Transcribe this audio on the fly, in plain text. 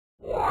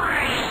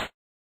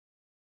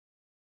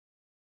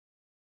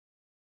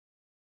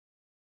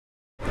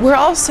We're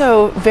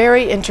also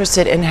very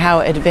interested in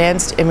how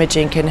advanced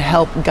imaging can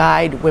help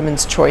guide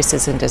women's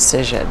choices and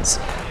decisions.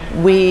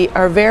 We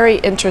are very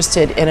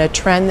interested in a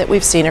trend that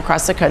we've seen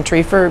across the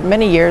country for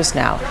many years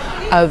now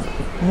of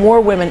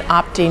more women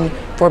opting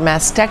for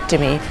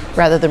mastectomy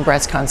rather than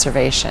breast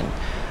conservation.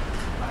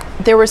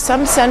 There were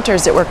some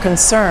centers that were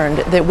concerned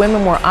that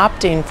women were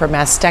opting for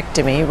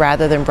mastectomy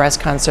rather than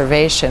breast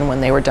conservation when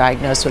they were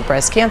diagnosed with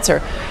breast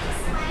cancer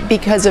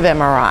because of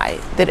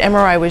MRI, that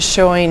MRI was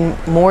showing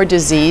more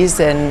disease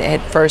than at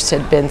first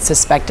had been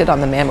suspected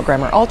on the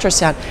mammogram or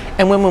ultrasound,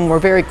 and women were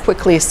very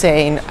quickly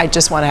saying, I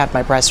just want to have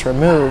my breast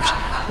removed,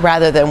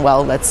 rather than,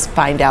 well, let's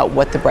find out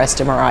what the breast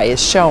MRI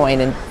is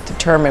showing and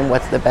determine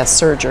what the best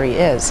surgery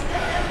is.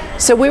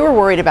 So we were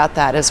worried about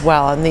that as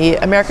well, and the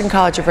American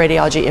College of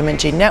Radiology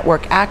Imaging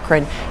Network,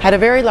 ACRN, had a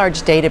very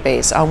large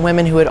database on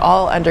women who had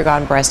all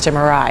undergone breast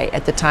MRI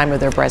at the time of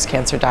their breast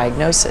cancer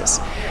diagnosis.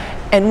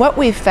 And what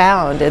we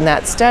found in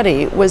that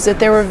study was that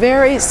there were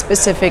very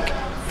specific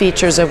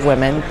features of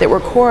women that were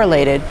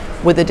correlated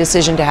with the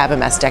decision to have a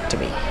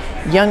mastectomy.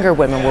 Younger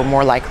women were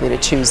more likely to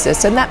choose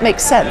this, and that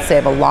makes sense. They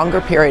have a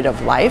longer period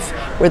of life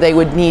where they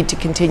would need to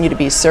continue to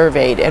be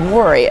surveyed and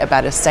worry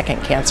about a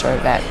second cancer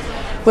event.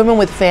 Women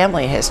with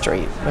family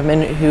history,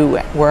 women who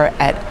were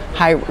at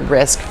high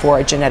risk for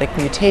a genetic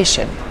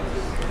mutation,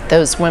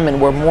 those women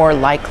were more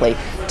likely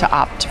to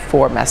opt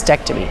for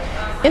mastectomy.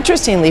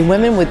 Interestingly,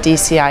 women with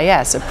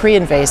DCIS, a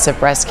pre-invasive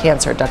breast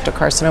cancer, ductal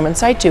carcinoma in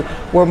situ,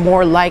 were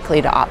more likely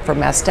to opt for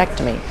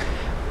mastectomy.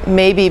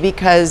 Maybe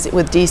because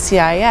with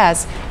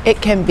DCIS,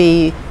 it can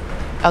be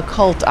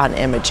occult on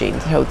imaging,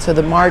 so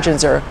the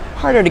margins are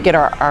harder to get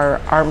our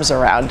arms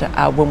around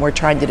when we're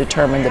trying to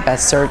determine the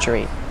best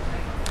surgery.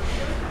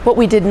 What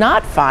we did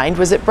not find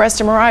was that breast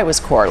MRI was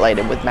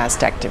correlated with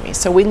mastectomy.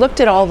 So we looked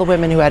at all the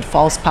women who had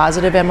false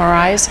positive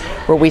MRIs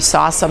where we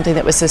saw something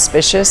that was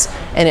suspicious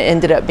and it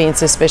ended up being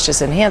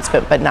suspicious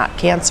enhancement but not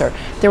cancer.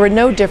 There were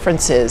no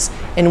differences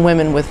in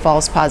women with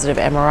false positive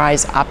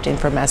MRIs opting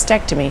for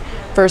mastectomy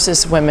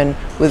versus women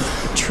with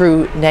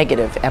true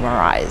negative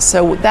MRIs.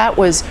 So that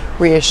was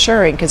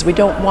reassuring because we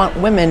don't want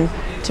women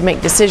to make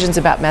decisions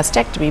about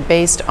mastectomy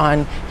based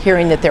on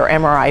hearing that their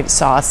MRI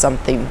saw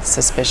something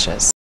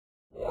suspicious.